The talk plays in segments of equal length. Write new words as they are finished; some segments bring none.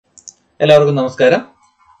എല്ലാവർക്കും നമസ്കാരം.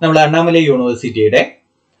 നമ്മൾ അണ്ണാമലൈ യൂണിവേഴ്സിറ്റിയുടെ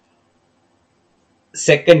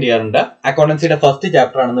സെക്കൻഡ് ഇയറിന്റെ അക്കൗണ്ടൻസിയുടെ ഫസ്റ്റ്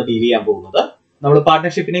ചാപ്റ്റർ ആണെന്ന് ഡീൽ ചെയ്യാൻ പോകുന്നത്. നമ്മൾ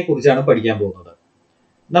പാർട്ട്ണർഷിപ്പിനെ കുറിച്ചാണ് പഠിക്കാൻ പോകുന്നത്.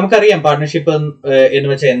 നമുക്കറിയാം പാർട്ട്ണർഷിപ്പ് എന്ന്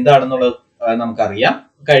വെച്ചാൽ എന്താണെന്നുള്ളത് നമുക്കറിയാം.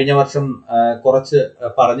 കഴിഞ്ഞ വർഷം കുറച്ച്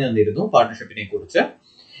പറഞ്ഞു തന്നിരുന്നു പാർട്ട്ണർഷിപ്പിനെ കുറിച്ച്.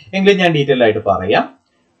 എങ്കിലും ഞാൻ ഡീറ്റെയിൽ ആയിട്ട് പറയാം.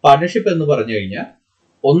 പാർട്ട്ണർഷിപ്പ് എന്ന് പറഞ്ഞു കഴിഞ്ഞാൽ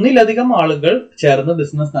ഒന്നിലധികം ആളുകൾ ചേർന്ന്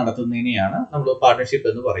ബിസിനസ് നടത്തുന്നതിനെയാണ് നമ്മൾ പാർട്ട്ണർഷിപ്പ്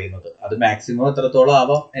എന്ന് പറയുന്നത്. അത് മാക്സിമം എത്രത്തോളം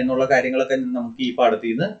ആവാം എന്നുള്ള കാര്യങ്ങളൊക്കെ നമുക്ക് ഈ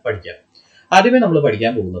പാഠത്തിൽ നിന്ന് പഠിക്കാം. ആദ്യമേ നമ്മൾ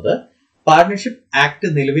പഠിക്കാൻ പോകുന്നത് പാർട്ട്ണർഷിപ്പ് ആക്ട്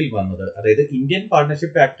നിലവിൽ വന്നത്, അതായത് ഇന്ത്യൻ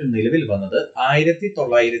പാർട്ട്ണർഷിപ്പ് ആക്ട് നിലവിൽ വന്നത്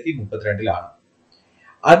 1932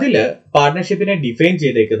 അതില് പാർട്ട്ണർഷിപ്പിനെ ഡിഫൈൻ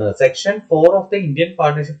ചെയ്തേക്കുന്നത് section 4 of the Indian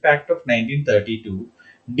partnership act of 1932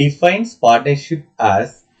 defines partnership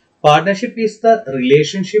as partnership is the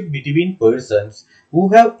relationship between persons who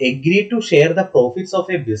have agreed to share the profits of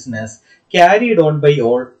a business carried on by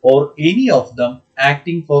all or any of them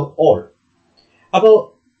acting for all. അപ്പോൾ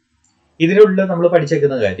ഇതിലുള്ള നമ്മൾ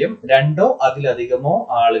പഠിച്ചേക്കുന്ന കാര്യം, രണ്ടോ അതിലധികമോ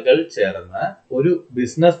ആളുകൾ ചേർന്ന് ഒരു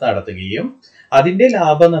business നടത്തുകയും അതിന്റെ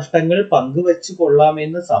ലാഭനഷ്ടങ്ങൾ പങ്കുവെച്ചു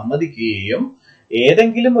കൊള്ളാമെന്ന് സമ്മതിക്കുകയും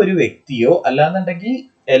ഏതെങ്കിലും ഒരു വ്യക്തിയോ അല്ലാന്നുണ്ടെങ്കിൽ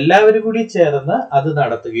എല്ലാവരും കൂടി ചേർന്ന് അത്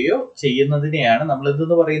നടത്തുകയോ ചെയ്യുന്നതിനെയാണ് നമ്മൾ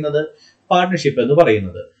എന്തെന്ന് പറയുന്നത്, പാർട്ട്ണർഷിപ്പ് എന്ന്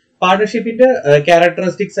പറയുന്നത്. പാർട്ട്ണർഷിപ്പിന്റെ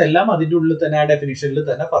ക്യാരക്ടറിസ്റ്റിക്സ് എല്ലാം അതിന്റെ ഉള്ളിൽ തന്നെ ആ ഡെഫിനിഷനിൽ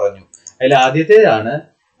തന്നെ പറഞ്ഞു. അതിൽ ആദ്യത്തേതാണ്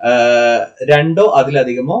രണ്ടോ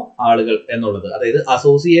അതിലധികമോ ആളുകൾ എന്നുള്ളത്, അതായത്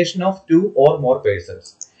association of 2 or more persons.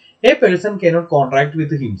 A person cannot contract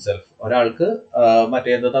with himself. ഒരാൾക്ക്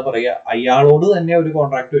മറ്റേന്താ പറയാ, അയാളോട് തന്നെ ഒരു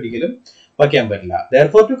കോൺട്രാക്ട് ഒരിക്കലും വയ്ക്കാൻ പറ്റില്ല.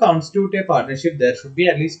 Therefore, to constitute a partnership, there should be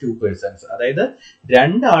at least 2 persons. അതായത്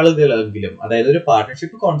രണ്ടാളുകളെങ്കിലും, അതായത് ഒരു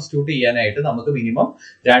പാർട്ട്ണർഷിപ്പ് കോൺസ്റ്റിറ്റ്യൂട്ട് ചെയ്യാനായിട്ട് നമുക്ക് മിനിമം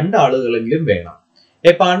രണ്ടാളുകളെങ്കിലും വേണം.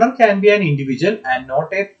 A partner can be an individual and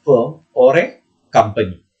not A firm or A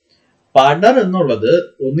company. Partner എന്നുള്ളത്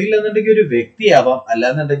ഒന്നില്ലെന്നുണ്ടെങ്കിൽ ഒരു വ്യക്തിയാവാം,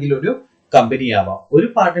 അല്ലാന്നുണ്ടെങ്കിൽ ഒരു കമ്പനി ആവാം. ഒരു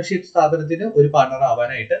പാർട്ട്ണർഷിപ്പ് സ്ഥാപനത്തിന് ഒരു പാർട്ണർ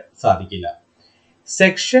ആവാനായിട്ട് സാധിക്കില്ല.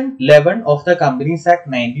 Section 11 of the Companies Act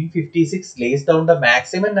 1956 lays down the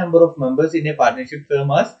maximum number of members in a partnership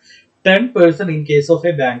firm as 10 person in case of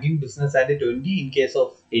a banking business and 20 in case of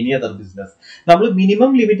any other business. നമ്മൾ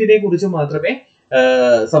minimum ലിമിറ്റിനെ കുറിച്ച് മാത്രമേ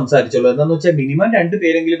സംസാരിച്ചുള്ളൂ. എന്താണെന്ന് വെച്ചാൽ minimum 2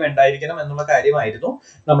 പേരെങ്കിലും ഉണ്ടായിരിക്കണം എന്നുള്ള കാര്യമായിരുന്നു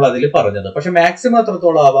നമ്മൾ അതിൽ പറഞ്ഞത്. പക്ഷെ മാക്സിമം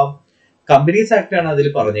എത്രത്തോളം ആവാം, കമ്പനീസ് ആക്ട് ആണ് അതിൽ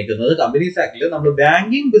പറഞ്ഞേക്കുന്നത്. കമ്പനീസ് ആക്ടിൽ നമ്മൾ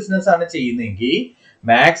ബാങ്കിങ് ബിസിനസ് ആണ് ചെയ്യുന്നതെങ്കിൽ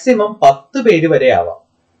മാക്സിമം 10 പേര് വരെ ആവാം.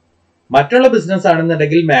 മറ്റുള്ള ബിസിനസ്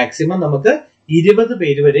ആണെന്നുണ്ടെങ്കിൽ മാക്സിമം നമുക്ക് 20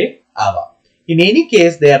 പേര് വരെ ആവാം. In any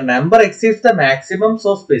case their number exceeds the maximum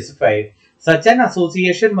so specified, such an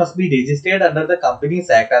association must be registered under the Companies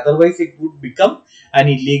Act, otherwise it would become an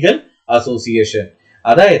illegal association.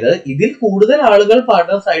 അതായത് ഇതിൽ കൂടുതൽ ആളുകൾ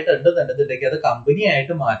പാർട്ട്നേഴ്സ് ആയിട്ട് ഉണ്ടെന്നുണ്ടെങ്കിൽ അത് കമ്പനി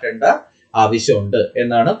ആയിട്ട് മാറ്റേണ്ട ആവശ്യമുണ്ട്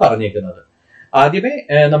എന്നാണ് പറഞ്ഞേക്കുന്നത്. ആദ്യമേ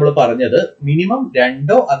നമ്മൾ പറഞ്ഞത് മിനിമം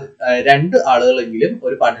 2 ആളുകളെങ്കിലും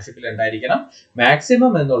ഒരു പാർട്ട്ണർഷിപ്പിൽ ഉണ്ടായിരിക്കണം.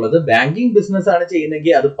 മാക്സിമം എന്നുള്ളത് ബാങ്കിങ് ബിസിനസ് ആണ്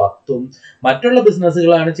ചെയ്യുന്നെങ്കിൽ അത് 10ഉം മറ്റുള്ള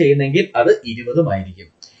ബിസിനസ്സുകളാണ് ചെയ്യുന്നെങ്കിൽ അത് 20ഉം ആയിരിക്കും.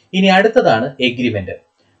 ഇനി അടുത്തതാണ് എഗ്രിമെന്റ്.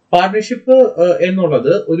 പാർട്ട്ണർഷിപ്പ്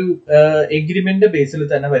എന്നുള്ളത് ഒരു എഗ്രിമെന്റ് ബേസിൽ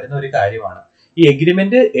തന്നെ വരുന്ന ഒരു കാര്യമാണ്. ഈ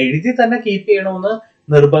എഗ്രിമെന്റ് എഴുതി തന്നെ കീപ്പ് ചെയ്യണമെന്ന്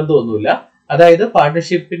നിർബന്ധമൊന്നുമില്ല. അതായത്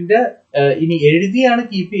പാർട്ട്ണർഷിപ്പിന്റെ ഇനി എഴുതിയാണ്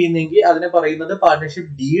കീപ്പ് ചെയ്യുന്നതെങ്കിൽ അതിനെ പറയുന്നത് പാർട്ട്ണർഷിപ്പ്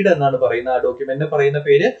ഡീഡ് എന്നാണ് പറയുന്നത്. ആ ഡോക്യുമെന്റ് പറയുന്ന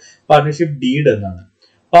പേര് പാർട്ട്ണർഷിപ്പ് ഡീഡ് എന്നാണ്.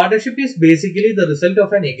 Partnership is basically the result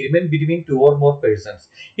of an agreement between 2 or more persons.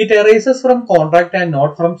 It arises from contract and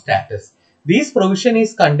not from status. This provision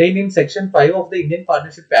is contained in section 5 of the Indian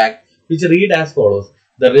Partnership Act, which read as follows: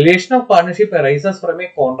 the relation of partnership arises from a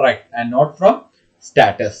contract and not from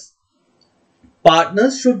status.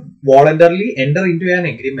 Partners should voluntarily enter into an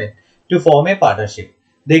agreement to form a partnership.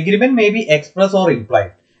 The agreement may be express or implied.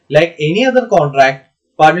 Like any other contract,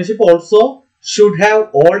 partnership also should have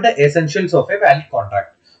all the essentials of a valid contract.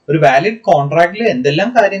 ഒരു valid കോൺട്രാക്റ്റിൽ എന്തെല്ലാം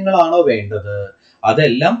കാര്യങ്ങളാണോ വേണ്ടത്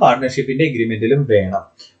അതെല്ലാം പാർട്ട്ണർഷിപ്പിന്റെ എഗ്രിമെന്റിലും വേണം.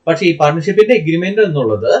 പക്ഷെ ഈ പാർട്ട്ണർഷിപ്പിന്റെ agreement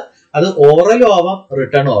എന്നുള്ളത് അത് ഓറലും ആവാം,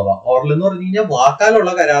 റിട്ടേണും ആവാം. ഓറൽ എന്ന് പറഞ്ഞു കഴിഞ്ഞാൽ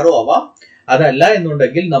വാക്കാലുള്ള കരാറും ആവാം. അതല്ല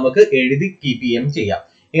എന്നുണ്ടെങ്കിൽ നമുക്ക് എഴുതി കീപ്പ് ചെയ്യാം.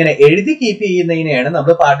 ഇങ്ങനെ എഴുതി കീപ്പ് ചെയ്യുന്നതിനെയാണ്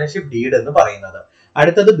നമ്മൾ പാർട്ട്ണർഷിപ്പ് ഡീഡ് എന്ന് പറയുന്നത്.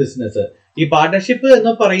 അടുത്തത് ബിസിനസ്. ഈ പാർട്ട്ണർഷിപ്പ്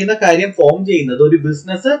എന്ന് പറയുന്ന കാര്യം ഫോം ചെയ്യുന്നത് ഒരു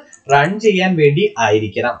ബിസിനസ് റൺ ചെയ്യാൻ വേണ്ടി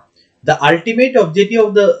ആയിരിക്കണം. The ultimate objective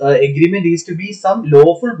of the agreement is to be some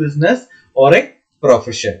lawful business or A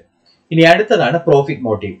profession. ഇനി അടുത്തതാണ് പ്രോഫിറ്റ്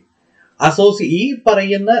മോട്ടീവ്. ഈ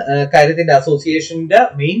പറയുന്ന കാര്യത്തിന്റെ അസോസിയേഷന്റെ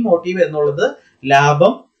മെയിൻ മോട്ടീവ് എന്നുള്ളത്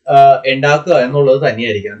ലാഭം ഉണ്ടാക്കുക എന്നുള്ളത്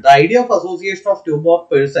തന്നെയായിരിക്കണം. The idea of association of 2 more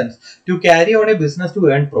persons to carry on a business to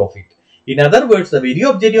earn profit. In other words, the very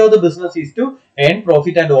objective of the business is to earn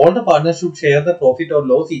profit, and all the partners should share the profit or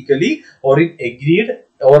loss equally or in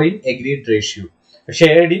agreed ratio.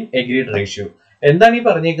 Shared in agreed ratio. എന്താണ് ഈ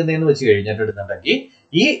പറഞ്ഞേക്കുന്നതെന്ന് വെച്ച് കഴിഞ്ഞിട്ടുണ്ടെങ്കിൽ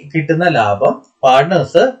ഈ കിട്ടുന്ന ലാഭം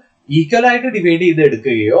partners equal ആയിട്ട് divide ചെയ്ത്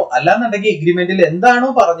എടുക്കുകയോ അല്ലാന്നുണ്ടെങ്കിൽ എഗ്രിമെന്റിൽ എന്താണോ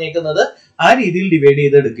പറഞ്ഞേക്കുന്നത് ആ രീതിയിൽ ഡിവൈഡ്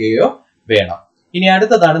ചെയ്ത് എടുക്കുകയോ വേണം. ഇനി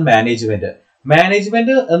അടുത്തതാണ് മാനേജ്മെന്റ്.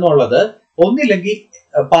 മാനേജ്മെന്റ് എന്നുള്ളത് ഒന്നില്ലെങ്കിൽ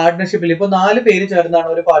പാർട്ട്ണർഷിപ്പിൽ ഇപ്പൊ 4 പേര് ചേർന്നാണ്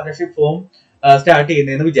ഒരു പാർട്ട്ണർഷിപ്പ് ഫോം സ്റ്റാർട്ട്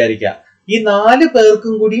ചെയ്യുന്നതെന്ന് വിചാരിക്കുക. ഈ 4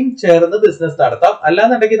 പേർക്കും കൂടിയും ചേർന്ന് ബിസിനസ് നടത്താം.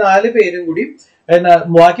 അല്ലാന്നുണ്ടെങ്കിൽ 4 പേരും കൂടി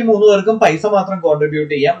ബാക്കി 3 പേർക്കും പൈസ മാത്രം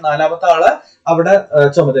കോൺട്രിബ്യൂട്ട് ചെയ്യാം. 4ാമത്തെ ആളെ അവിടെ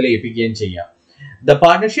ചുമതല ഏൽപ്പിക്കുകയും ചെയ്യാം. The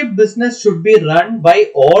partnership business should be run by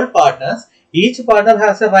all partners. Each partner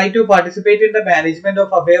has a right to participate in the management of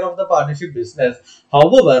affairs of the partnership business.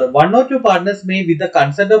 However, 1 or 2 partners may, with the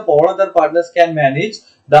consent of all other partners, can manage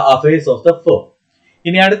the affairs of the firm.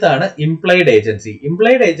 ഇനി അടുത്താണ് implied agency.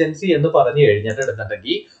 Implied agency എന്ന് പറഞ്ഞു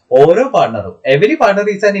കഴിഞ്ഞിട്ടുണ്ടെങ്കിൽ ഓരോ പാർട്ണറും every partner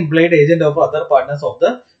is an implied agent of other partners of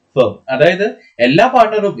the firm. അതായത് എല്ലാ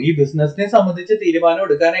പാർട്ണറും ഈ ബിസിനസിനെ സംബന്ധിച്ച് തീരുമാനം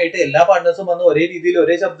എടുക്കാനായിട്ട് എല്ലാ പാർട്ണേഴ്സും വന്ന് ഒരേ രീതിയിൽ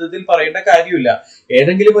ഒരേ ശബ്ദത്തിൽ പറയേണ്ട കാര്യമില്ല.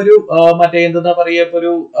 ഏതെങ്കിലും ഒരു എന്താ പറയുക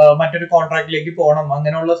ഒരു മറ്റൊരു കോൺട്രാക്റ്റിലേക്ക് പോകണം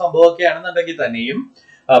അങ്ങനെയുള്ള സംഭവമൊക്കെ ആണെന്നുണ്ടെങ്കിൽ തന്നെയും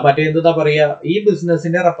എന്താ പറയുക ഈ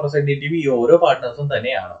ബിസിനസിന്റെ റെപ്രസെന്റേറ്റീവ് ഈ ഓരോ പാർട്ണേഴ്സും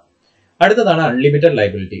തന്നെയാണ്. അടുത്തതാണ് അൺലിമിറ്റഡ്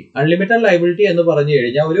ലയബിലിറ്റി. അൺലിമിറ്റഡ് ലയബിലിറ്റി എന്ന് പറഞ്ഞു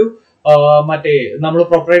കഴിഞ്ഞാൽ ഒരു നമ്മൾ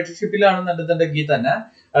പ്രൊപ്പറേറ്റർഷിപ്പിലാണെന്നുണ്ടെന്നുണ്ടെങ്കിൽ തന്നെ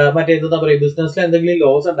എന്താ പറയുക ബിസിനസ്സിൽ എന്തെങ്കിലും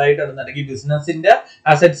ലോസ് ഉണ്ടായിട്ടുണ്ടെന്നുണ്ടെങ്കിൽ ബിസിനസിന്റെ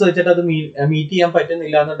അസറ്റ്സ് വെച്ചിട്ട് അത് മീറ്റ് ചെയ്യാൻ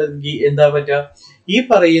പറ്റുന്നില്ല എന്നുണ്ടെങ്കിൽ എന്താ പറ്റുക ഈ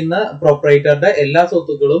പറയുന്ന പ്രൊപ്പറേറ്ററുടെ എല്ലാ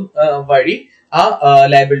സ്വത്തുക്കളും വഴി ആ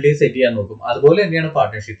ലയബിലിറ്റി സെറ്റ് ചെയ്യാൻ നോക്കും. അതുപോലെ തന്നെയാണ്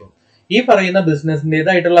പാർട്ട്ണർഷിപ്പും. ഈ പറയുന്ന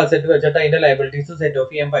ബിസിനസിന്റേതായിട്ടുള്ള അസറ്റ് വെച്ചിട്ട് അതിന്റെ ലയബിലിറ്റീസ് സെറ്റ് ഓഫ്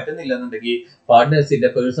ചെയ്യാൻ പറ്റുന്നില്ല എന്നുണ്ടെങ്കിൽ പാർട്ട്നേഴ്സിന്റെ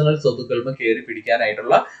പേഴ്സണൽ സ്വത്തുക്കളും കയറി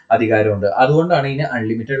പിടിക്കാനായിട്ടുള്ള അധികാരമുണ്ട്. അതുകൊണ്ടാണ് ഇതിന്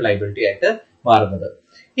അൺലിമിറ്റഡ് ലയബിലിറ്റി ആയിട്ട് മാറുന്നത്.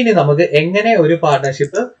 ഇനി നമുക്ക് എങ്ങനെ ഒരു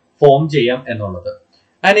പാർട്ട്ണർഷിപ്പ് ഫോം ചെയ്യാം എന്നുള്ളത്.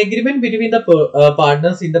 An agreement between the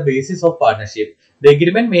partners in the basis of partnership. The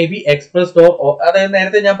agreement may be expressed or അതായത്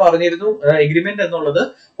നേരത്തെ ഞാൻ പറഞ്ഞിരുന്നു എഗ്രിമെന്റ് എന്നുള്ളത്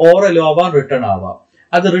ഓറലോ ആവാം റിട്ടേൺ ആവാം.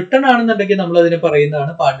 അത് റിട്ടേൺ ആണെന്നുണ്ടെങ്കിൽ നമ്മൾ അതിനെ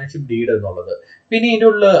പറയുന്നതാണ് പാർട്ട്ണർഷിപ്പ് ഡീഡ് എന്നുള്ളത്. പിന്നെ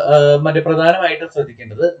ഇതിനുള്ള പ്രധാനമായിട്ട്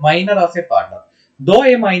ശ്രദ്ധിക്കേണ്ടത് minor as A partner. Though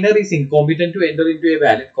a minor is incompetent to enter into a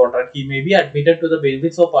valid contract, he may be admitted to the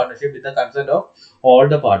benefits of partnership with the consent of all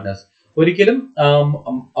the partners. ഒരിക്കലും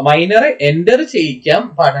മൈനറെ enter ചെയ്യിക്കാം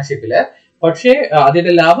പാർട്ട്ണർഷിപ്പില്, പക്ഷേ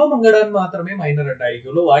അതിന്റെ ലാഭം പങ്കിടാൻ മാത്രമേ minor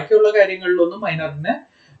ഉണ്ടായിരിക്കുള്ളൂ. ബാക്കിയുള്ള കാര്യങ്ങളിലൊന്നും മൈനറിന്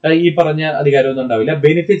ഈ പറഞ്ഞ അധികാരമൊന്നും ഉണ്ടാവില്ല.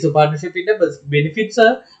 ബെനിഫിറ്റ്സ് പാർട്ട്ണർഷിപ്പിന്റെ ബെനിഫിറ്റ്സ്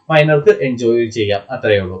മൈനർക്ക് എൻജോയ് ചെയ്യാം,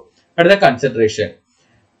 അത്രയേ ഉള്ളൂ. അടുത്ത consideration.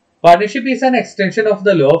 Partnership is an extension of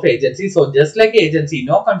the law of agency. So just like agency,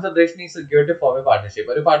 no consideration is required to form a partnership.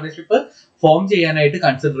 ഒരു പാർട്ട്ണർഷിപ്പ് ഫോം ചെയ്യാനായിട്ട്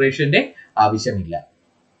കൺസിഡറേഷന്റെ ആവശ്യമില്ല.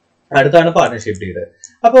 അടുത്താണ് പാർട്ട്ണർഷിപ്പ് ഡീഡ്.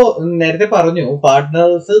 അപ്പോ നേരത്തെ പറഞ്ഞു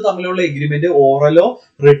പാർട്ട്നേഴ്സ് തമ്മിലുള്ള എഗ്രിമെന്റ് ഓറലോ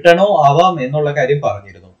റിട്ടേണോ ആവാം എന്നുള്ള കാര്യം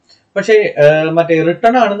പറഞ്ഞിരുന്നു. പക്ഷേ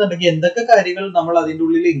റിട്ടേൺ ആണെന്നുണ്ടെങ്കിൽ എന്തൊക്കെ കാര്യങ്ങൾ നമ്മൾ അതിന്റെ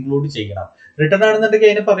ഉള്ളിൽ ഇൻക്ലൂഡ് ചെയ്യണം? റിട്ടേൺ ആണെന്നുണ്ടെങ്കിൽ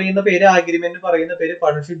അതിന് പറയുന്ന പേര് അഗ്രിമെന്റ് പറയുന്ന പേര്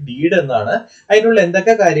പാർട്ട്ണർഷിപ്പ് ഡീഡ് എന്നാണ്. അതിനുള്ള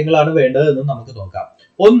എന്തൊക്കെ കാര്യങ്ങളാണ് വേണ്ടത് എന്ന് നമുക്ക് നോക്കാം.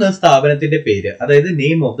 ഒന്ന്, സ്ഥാപനത്തിന്റെ പേര്, അതായത്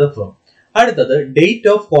നെയിം ഓഫ് ദ ഫേം. അടുത്തത് date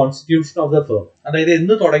of constitution of the firm, അതായത്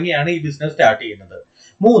എന്ന് തുടങ്ങിയാണ് ഈ ബിസിനസ് സ്റ്റാർട്ട് ചെയ്യുന്നത്.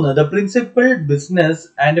 3, the principal business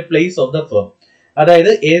and place of the firm,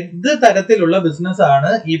 അതായത് ഏത് തരത്തിലുള്ള ബിസിനസ്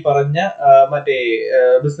ആണ് ഈ പറഞ്ഞ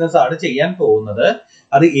ബിസിനസ് ആണ് ചെയ്യാൻ പോകുന്നത്,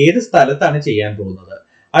 അത് ഏത് സ്ഥലത്താണ് ചെയ്യാൻ പോകുന്നത്.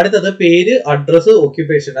 അടുത്തത് പേര്, address,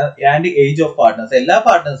 occupation and age of partners. എല്ലാ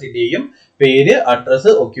പാർട്ട്നേഴ്സിന്റെയും പേര്,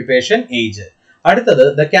 അഡ്രസ്, ഓക്യുപ്പേഷൻ, ഏജ്. അടുത്തത്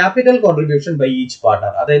the capital contribution by each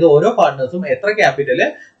partner, അതായത് ഓരോ പാർട്ട്നേഴ്സും എത്ര ക്യാപിറ്റൽ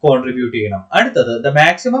കോൺട്രിബ്യൂട്ട് ചെയ്യണം. അടുത്തത് the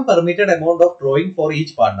maximum permitted amount of drawing for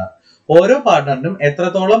each partner, ഓരോ പാർട്ണറിനും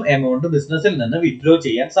എത്രത്തോളം എമൗണ്ട് ബിസിനസ്സിൽ നിന്ന് വിത്ഡ്രോ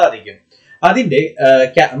ചെയ്യാൻ സാധിക്കും, അതിന്റെ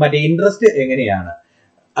ഇൻട്രസ്റ്റ് എങ്ങനെയാണ്.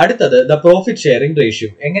 അടുത്തത് ദ പ്രോഫിറ്റ് ഷെയറിംഗ് റേഷ്യോ,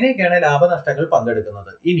 എങ്ങനെയൊക്കെയാണ് ലാഭനഷ്ടങ്ങൾ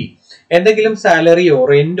പങ്കെടുക്കുന്നത്. ഇനി എന്തെങ്കിലും സാലറിയോ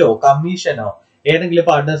റെന്റോ കമ്മീഷനോ ഏതെങ്കിലും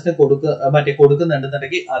പാർട്ട്നേഴ്സിന്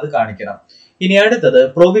കൊടുക്കുന്നുണ്ടെന്നുണ്ടെങ്കിൽ അത് കാണിക്കണം. ഇനി അടുത്തത്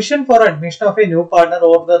provision for admission of A new partner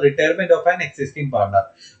or the retirement of an existing partner,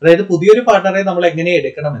 അതായത് പുതിയൊരു പാർട്ണറെ നമ്മൾ എങ്ങനെ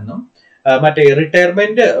എടുക്കണമെന്നും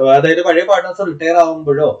റിട്ടയർമെന്റ്, അതായത് പഴയ പാർട്ട്നേഴ്സ് റിട്ടയർ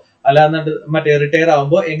ആവുമ്പോഴോ അല്ലാതെ റിട്ടയർ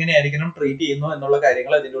ആവുമ്പോൾ എങ്ങനെയായിരിക്കണം ട്രീറ്റ് ചെയ്യുന്നു എന്നുള്ള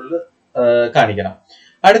കാര്യങ്ങൾ അതിൻ്റെ ഉള്ളിൽ കാണിക്കണം.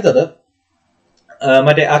 അടുത്തത്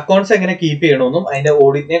അക്കൗണ്ട്സ് എങ്ങനെ കീപ്പ് ചെയ്യണമെന്നും അതിന്റെ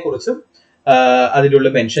ഓഡിറ്റിനെ കുറിച്ചും അതിൻ്റെ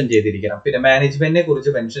ഉള്ളിൽ മെൻഷൻ ചെയ്തിരിക്കണം. പിന്നെ മാനേജ്മെന്റിനെ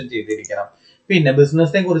കുറിച്ച് മെൻഷൻ ചെയ്തിരിക്കണം. പിന്നെ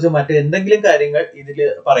ബിസിനസിനെ കുറിച്ച് മറ്റെന്തെങ്കിലും കാര്യങ്ങൾ ഇതിൽ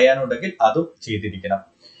പറയാനുണ്ടെങ്കിൽ അതും ചെയ്തിരിക്കണം.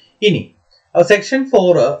 ഇനി section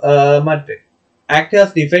 4 act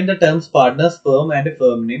has define the terms partners, firm and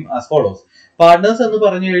firm name as follows. Partners എന്ന്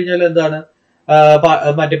പറഞ്ഞു കഴിഞ്ഞാൽ എന്താണ്?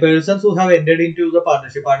 Persons who have entered in to the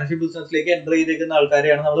partnership ബിസിനസ്സിലേക്ക് എൻ്റർ ചെയ്തേക്കുന്ന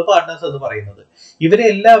ആൾക്കാരെയാണ് നമ്മൾ പാർട്ട്നേഴ്സ് എന്ന് പറയുന്നത്. ഇവരെ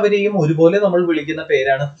എല്ലാവരെയും ഒരുപോലെ നമ്മൾ വിളിക്കുന്ന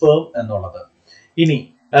പേരാണ് ഫേം എന്നുള്ളത്. ഇനി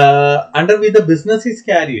under with the business is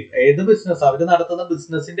carried, ഏത് ബിസിനസ് അവർ നടത്തുന്ന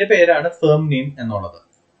ബിസിനസിന്റെ പേരാണ് ഫേം നെയിം എന്നുള്ളത്.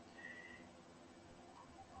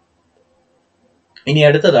 ഇനി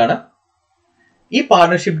അടുത്തതാണ് ഈ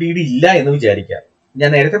പാർട്ണർഷിപ്പ് ഡീഡ് ഇല്ല എന്ന് വിചാരിക്കാം. ഞാൻ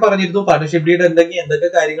നേരത്തെ പറഞ്ഞിരുന്നു പാർട്ണർഷിപ്പ് ഡീഡ് എന്തൊക്കെ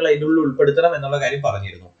കാര്യങ്ങൾ അതിനുള്ളിൽ ഉൾപ്പെടുത്തണം എന്നുള്ള കാര്യം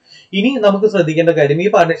പറഞ്ഞിരുന്നു. ഇനി നമുക്ക് ശ്രദ്ധിക്കേണ്ട കാര്യം, ഈ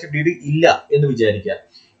പാർട്ണർഷിപ്പ് ഡീഡ് ഇല്ല എന്ന് വിചാരിക്കുക.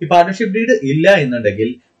 ഈ പാർട്ണർഷിപ്പ് ഡീഡ് ഇല്ല എന്നുണ്ടെങ്കിൽ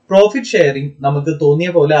പ്രോഫിറ്റ് ഷെയറിംഗ് നമുക്ക് തോന്നിയ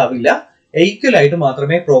പോലെ ആവില്ല. ഈക്വൽ ആയിട്ട്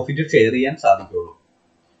മാത്രമേ പ്രോഫിറ്റ് ഷെയർ ചെയ്യാൻ സാധിക്കുള്ളൂ.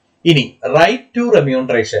 ഇനി right to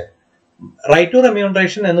remuneration. Right to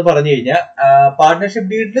remuneration എന്ന് പറഞ്ഞു കഴിഞ്ഞാൽ പാർട്ണർഷിപ്പ്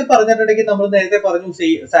ഡീഡിൽ പറഞ്ഞിട്ടുണ്ടെങ്കിൽ നമ്മൾ നേരത്തെ പറഞ്ഞു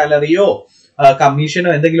സാലറിയോ കമ്മീഷനോ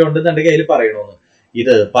എന്തെങ്കിലും ഉണ്ടെന്നുണ്ടെങ്കിൽ അതിൽ പറയണമെന്ന്.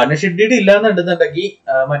 ഇത് പാർട്ണർഷിപ്പ് ഡീഡ് ഇല്ലാന്നുണ്ടെന്നുണ്ടെങ്കിൽ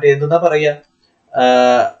എന്താ പറയാ,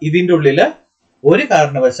 ഇതിന്റെ ഉള്ളില് ഒരു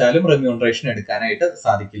കാരണവശാലും റെമ്യൂണറേഷൻ എടുക്കാനായിട്ട്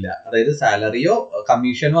സാധിക്കില്ല. അതായത് സാലറിയോ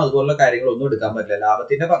കമ്മീഷനോ അതുപോലുള്ള കാര്യങ്ങളൊന്നും എടുക്കാൻ പറ്റില്ല.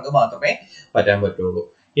 ലാഭത്തിന്റെ പങ്ക് മാത്രമേ പറ്റാൻ പറ്റുള്ളൂ.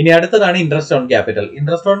 ഇനി അടുത്തതാണ് interest on capital.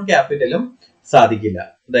 Interest on ക്യാപിറ്റലും സാധിക്കില്ല.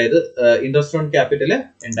 അതായത് ഇൻട്രസ്റ്റ് ഓൺ ക്യാപിറ്റൽ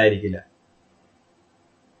ഉണ്ടായിരിക്കില്ല.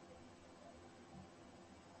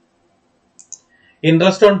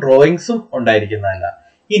 Interest on ഡ്രോയിങ്സും ഉണ്ടായിരിക്കുന്നതല്ല.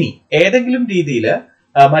 ഇനി ഏതെങ്കിലും രീതിയിൽ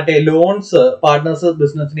ലോൺസ് പാർട്ട്നേഴ്സ്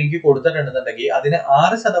ബിസിനസ്സിലേക്ക് കൊടുത്തിട്ടുണ്ടെന്നുണ്ടെങ്കിൽ അതിന്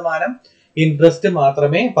 6% ഇൻട്രസ്റ്റ്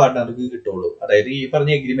മാത്രമേ പാർട്ട്ണർക്ക് കിട്ടുള്ളൂ. അതായത് ഈ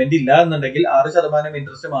പറഞ്ഞ എഗ്രിമെന്റ് ഇല്ല എന്നുണ്ടെങ്കിൽ 6%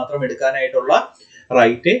 ഇൻട്രസ്റ്റ് മാത്രം എടുക്കാനായിട്ടുള്ള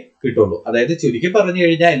റൈറ്റ് കിട്ടുള്ളൂ. അതായത് ചുരുക്കി പറഞ്ഞു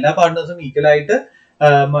കഴിഞ്ഞാൽ എല്ലാ പാർട്ട്നേഴ്സും ഈക്വൽ ആയിട്ട്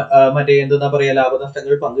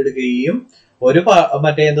ലാഭനഷ്ടങ്ങൾ പങ്കെടുക്കുകയും ഒരു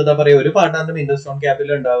പാർട്ട്ണറിനും interest on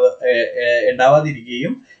capital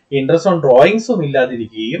ഉണ്ടാവാതിരിക്കുകയും interest on ഡ്രോയിങ്സും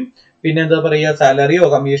ഇല്ലാതിരിക്കുകയും പിന്നെ സാലറിയോ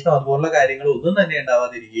കമ്മീഷനോ അതുപോലുള്ള കാര്യങ്ങൾ ഒന്നും തന്നെ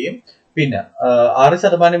ഉണ്ടാവാതിരിക്കുകയും പിന്നെ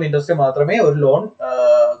 6% ഇൻട്രസ്റ്റ് മാത്രമേ ഒരു ലോൺ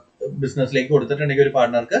ബിസിനസ്സിലേക്ക് കൊടുത്തിട്ടുണ്ടെങ്കിൽ ഒരു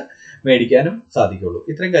പാർട്ട്ണർക്ക് മേടിക്കാനും സാധിക്കുള്ളൂ.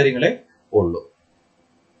 ഇത്രയും കാര്യങ്ങളെ ഉള്ളൂ.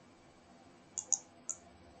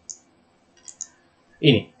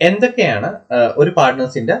 ഇനി എന്തൊക്കെയാണ് ഒരു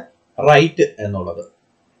പാർട്ട്നേഴ്സിന്റെ റൈറ്റ് എന്നുള്ളത്?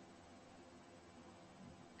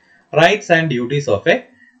 Rights and duties of A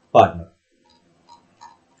partner.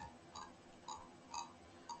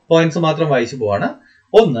 Points മാത്രം വായിച്ചു പോവാണ്.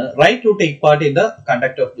 ഒന്ന്, right to take part in the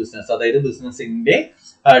conduct of business. അതായത് ബിസിനസിന്റെ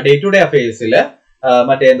ഡേ ടു ഡേ അഫയേഴ്സിൽ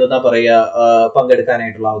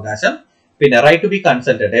പങ്കെടുക്കാനായിട്ടുള്ള അവകാശം. പിന്നെ right to B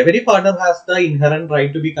consulted. Every partner has the inherent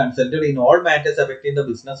right to B consulted in all matters affecting the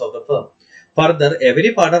business of the firm. Further, every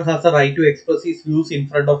partner has A right to express his views in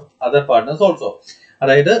front of other partners also.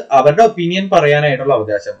 അതായത് അവരുടെ opinion പറയാനായിട്ടുള്ള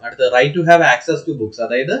അവകാശം. അടുത്ത് right to have access to books.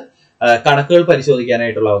 അതായത് കണക്കുകൾ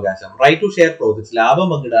പരിശോധിക്കാനായിട്ടുള്ള അവകാശം. Right to share profits. ലാഭം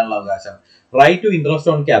പങ്കിടാനുള്ള അവകാശം. Right to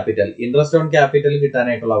interest on capital. Interest on capital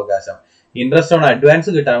കിട്ടാനായിട്ടുള്ള അവകാശം. ഇൻട്രസ്റ്റ് ഓൺ അഡ്വാൻസ്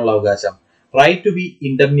കിട്ടാനുള്ള അവകാശം. Right to B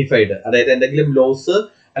ഇൻഡംനിഫൈഡ്. അതായത് എന്തെങ്കിലും ലോസ്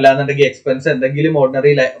അല്ലാന്നുണ്ടെങ്കിൽ എക്സ്പെൻസ് എന്തെങ്കിലും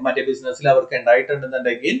ഓർഡിനറി ബിസിനസ്സിൽ അവർക്ക്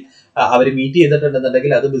ഉണ്ടായിട്ടുണ്ടെന്നുണ്ടെങ്കിൽ അവർ മീറ്റ്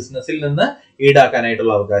ചെയ്തിട്ടുണ്ടെന്നുണ്ടെങ്കിൽ അത് ബിസിനസ്സിൽ നിന്ന്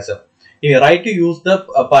ഈടാക്കാനായിട്ടുള്ള അവകാശം. ഇനി right to use the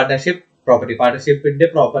partnership property. പാർട്ണർഷിപ്പിന്റെ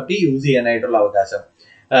property use ചെയ്യാനായിട്ടുള്ള അവകാശം.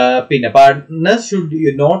 പിന്നെ partners should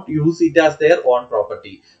not use it as their own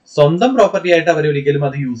property. സ്വന്തം പ്രോപ്പർട്ടി ആയിട്ട് അവർ ഒരിക്കലും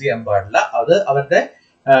അത് യൂസ് ചെയ്യാൻ പാടില്ല. അത് അവരുടെ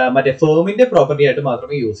ഫേമിന്റെ പ്രോപ്പർട്ടി ആയിട്ട്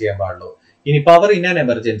മാത്രമേ യൂസ് ചെയ്യാൻ പാടുള്ളൂ. ഇനി power in an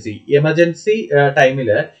emergency. Emergency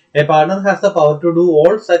ടൈമില് A partner has the power to do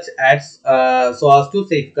all such acts so as to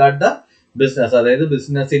safe guard the business. അതായത്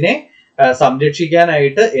ബിസിനസിനെ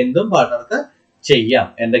സംരക്ഷിക്കാനായിട്ട് എന്തും പാർട്ണർക്ക് ചെയ്യാം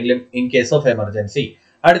എന്തെങ്കിലും ഇൻ കേസ് ഓഫ് എമർജൻസി.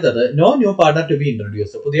 അടുത്തത്, no new partner to B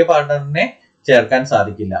introduce. പുതിയ പാർട്ണറിനെ ചേർക്കാൻ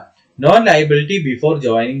സാധിക്കില്ല. No liability before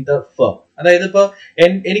joining the firm. അതായത് ഇപ്പൊ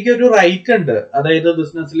എനിക്കൊരു റൈറ്റ് ഉണ്ട്. അതായത്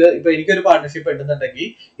ബിസിനസ്സിൽ ഇപ്പൊ എനിക്കൊരു പാർട്ണർഷിപ്പ് ഉണ്ടെന്നുണ്ടെങ്കിൽ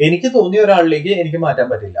എനിക്ക് തോന്നിയ ഒരാളിലേക്ക് എനിക്ക് മാറ്റാൻ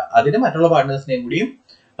പറ്റില്ല. അതിന് മറ്റുള്ള പാർട്ട്നേഴ്സിനെയും കൂടിയും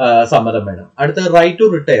സമ്മതം വേണം. അടുത്ത റൈറ്റ് ടു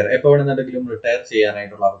റിട്ടയർ. എപ്പോ വേണമെന്നുണ്ടെങ്കിലും റിട്ടയർ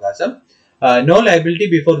ചെയ്യാനായിട്ടുള്ള അവകാശം. No liability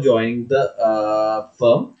before joining the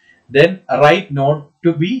firm. Then right not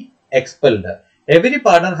to B expelled. Every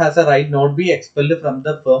partner has a right not be expelled from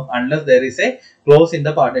the firm unless there is a clause in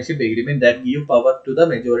the partnership agreement that give power to the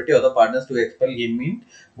majority of the partners to expel him in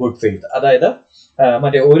good faith. അതായത്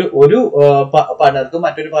ഒരു പാർട്ണർക്ക്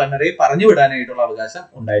മറ്റൊരു പാർട്ണറെ പറഞ്ഞു വിടാനായിട്ടുള്ള അവകാശം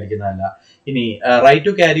ഉണ്ടായിരിക്കുന്നതല്ല. ഇനി right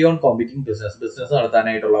to carry on competing business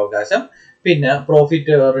നടത്താനായിട്ടുള്ള അവകാശം. പിന്നെ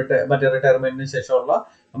profit റിട്ടയർമെന്റിന് ശേഷമുള്ള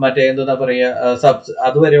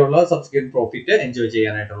അതുവരെയുള്ള സബ്സിക്വന്റ് പ്രോഫിറ്റ് എൻജോയ്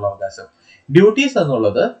ചെയ്യാനായിട്ടുള്ള അവകാശം. ഡ്യൂട്ടീസ്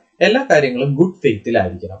എന്നുള്ളത് എല്ലാ കാര്യങ്ങളും ഗുഡ്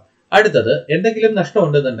ഫെയ്ത്തിലായിരിക്കണം. അടുത്തത്, എന്തെങ്കിലും നഷ്ടം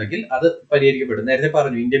ഉണ്ടെന്നുണ്ടെങ്കിൽ അത് പരിഹരിക്കപ്പെടും. നേരത്തെ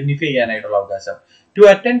പറഞ്ഞു ഇൻഡെംനിഫൈ ചെയ്യാനായിട്ടുള്ള അവകാശം. To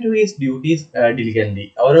attend to his duties diligently.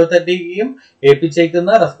 ഓരോരുത്തരുടെയും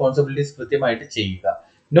ഏൽപ്പിച്ചേക്കുന്ന റെസ്പോൺസിബിലിറ്റീസ് കൃത്യമായിട്ട് ചെയ്യുക.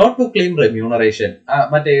 Not to claim remuneration.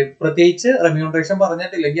 പ്രത്യേകിച്ച് റെമ്യൂണറേഷൻ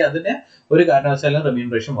പറഞ്ഞിട്ടില്ലെങ്കിൽ അതിന് ഒരു കാരണവശാലും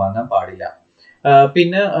റെമ്യൂണറേഷൻ വാങ്ങാൻ പാടില്ല.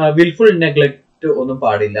 പിന്നെ വിൽഫുൾ നെഗ്ലക്ട് ഒന്നും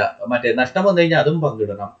പാടില്ല. നഷ്ടം വന്നു കഴിഞ്ഞാൽ അതും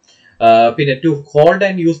പങ്കിടണം. പിന്നെ to hold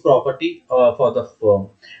and use property for the firm.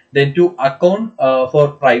 Then to account for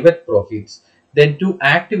private profits. Then to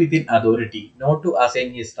act within authority, not to assign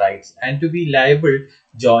his rights, and to be liable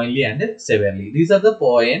jointly and severally. These are the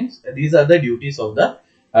points. These are the duties of the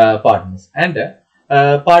partners. And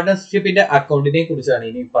പാർട്ണർഷിപ്പിന്റെ അക്കൗണ്ടിനെ കുറിച്ചാണ്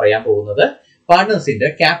ഇനി പറയാൻ പോകുന്നത്. പാർട്ട്നേഴ്സിന്റെ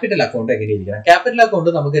capital account എങ്ങനെയിരിക്കണം. Capital account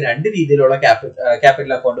നമുക്ക് രണ്ട് രീതിയിലുള്ള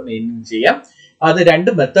capital account maintain ചെയ്യാം. അത് രണ്ട്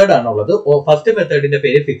മെത്തേഡ് ആണുള്ളത്. ഫസ്റ്റ് മെത്തേഡിന്റെ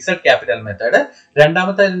പേര് ഫിക്സഡ് ക്യാപിറ്റൽ മെത്തേഡ്,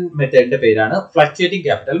 രണ്ടാമത്തെ മെത്തേഡിന്റെ പേരാണ് ഫ്ലക്ച്വേറ്റിംഗ്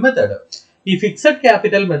ക്യാപിറ്റൽ മെത്തേഡ്. ഈ ഫിക്സഡ്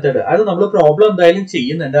ക്യാപിറ്റൽ മെത്തേഡ് അത് നമ്മൾ പ്രോബ്ലം എന്തായാലും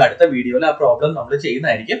ചെയ്യുന്നുണ്ട്. അടുത്ത വീഡിയോയിൽ ആ പ്രോബ്ലം നമ്മൾ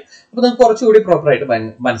ചെയ്യുന്നതായിരിക്കും. അപ്പൊ നമുക്ക് കുറച്ചുകൂടി പ്രോപ്പർ ആയിട്ട്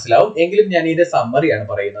മനസ്സിലാവും. എങ്കിലും ഞാൻ ഇതിന്റെ സമ്മറിയാണ്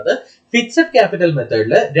പറയുന്നത്. ഫിക്സഡ് ക്യാപിറ്റൽ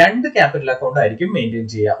മെത്തേഡിൽ രണ്ട് ക്യാപിറ്റൽ അക്കൗണ്ട് ആയിരിക്കും മെയിൻറ്റെയിൻ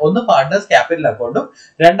ചെയ്യുക. ഒന്ന് പാർട്ട്നേഴ്സ് ക്യാപിറ്റൽ അക്കൗണ്ടും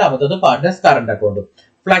രണ്ടാമത്തത് പാർട്ട്നേഴ്സ് കറന്റ് അക്കൗണ്ടും.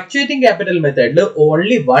 ഫ്ലക്ച്വേറ്റിംഗ് ക്യാപിറ്റൽ മെത്തേഡിൽ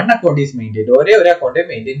only one account is maintain, ഒരേ ഒരു അക്കൗണ്ടേ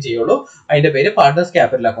മെയിൻറ്റെയിൻ ചെയ്യുള്ളൂ. അതിന്റെ പേര് പാർട്ട്നേഴ്സ്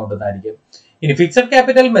ക്യാപിറ്റൽ അക്കൗണ്ട് എന്നായിരിക്കും. ഇനി ഫിക്സഡ്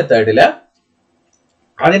ക്യാപിറ്റൽ മെത്തേഡില്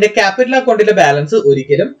അതിന്റെ ക്യാപിറ്റൽ അക്കൗണ്ടിലെ ബാലൻസ്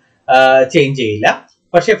ഒരിക്കലും ചേഞ്ച് ചെയ്യില്ല.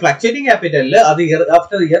 പക്ഷെ ഫ്ലക്ച്വേറ്റിംഗ് ക്യാപിറ്റലിൽ അത് ഇയർ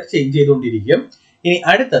ആഫ്റ്റർ ഇയർ ചേഞ്ച് ചെയ്തുകൊണ്ടിരിക്കും. ഇനി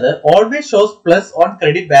അടുത്തത് always shows plus on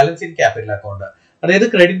credit balance in capital account. അതായത്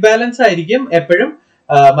ക്രെഡിറ്റ് ബാലൻസ് ആയിരിക്കും എപ്പോഴും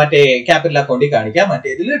മറ്റേ ക്യാപിറ്റൽ അക്കൗണ്ടിൽ കാണിക്കാം.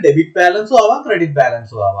 മറ്റേതിൽ ഡെബിറ്റ് ബാലൻസും ആവാം ക്രെഡിറ്റ്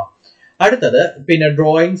ബാലൻസും ആവാം. അടുത്തത് പിന്നെ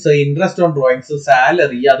drawings, interest on drawings,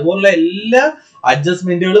 salary, അതുപോലുള്ള എല്ലാ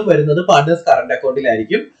അഡ്ജസ്റ്റ്മെന്റുകളും വരുന്നത് പാർട്ട്നേഴ്സ് കറന്റ്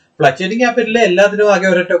അക്കൗണ്ടിലായിരിക്കും. ഫ്ലക്ച്വേറ്റിംഗ് ക്യാപിറ്റലിൽ എല്ലാത്തിനും ആകെ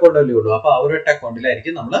ഒരൊറ്റ അക്കൗണ്ടല്ലേ ഉള്ളൂ. അപ്പൊ ആ ഒരൊറ്റ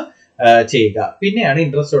അക്കൗണ്ടിലായിരിക്കും നമ്മൾ ചെയ്യുക. പിന്നെയാണ്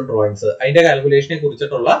ഇൻട്രസ്റ്റ് ഓൺ ഡ്രോയിങ്സ്. അതിന്റെ കാൽക്കുലേഷനെ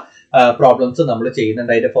കുറിച്ചിട്ടുള്ള പ്രോബ്ലംസ് നമ്മൾ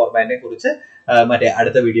ചെയ്യുന്നുണ്ട്. അതിന്റെ ഫോർമാറ്റിനെ കുറിച്ച് മറ്റേ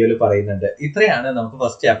അടുത്ത വീഡിയോയിൽ പറയുന്നുണ്ട്. ഇത്രയാണ് നമുക്ക്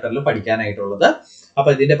ഫസ്റ്റ് ചാപ്റ്ററിൽ പഠിക്കാനായിട്ടുള്ളത്. അപ്പൊ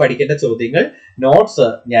ഇതിന്റെ പഠിക്കേണ്ട ചോദ്യങ്ങൾ നോട്ട്സ്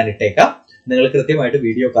ഞാൻ ഇട്ടേക്കാം. നിങ്ങൾ കൃത്യമായിട്ട്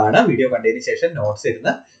വീഡിയോ കാണാം. വീഡിയോ കണ്ടതിന് ശേഷം നോട്ട്സ്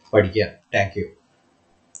ഇരുന്ന് പഠിക്കുക. Thank you.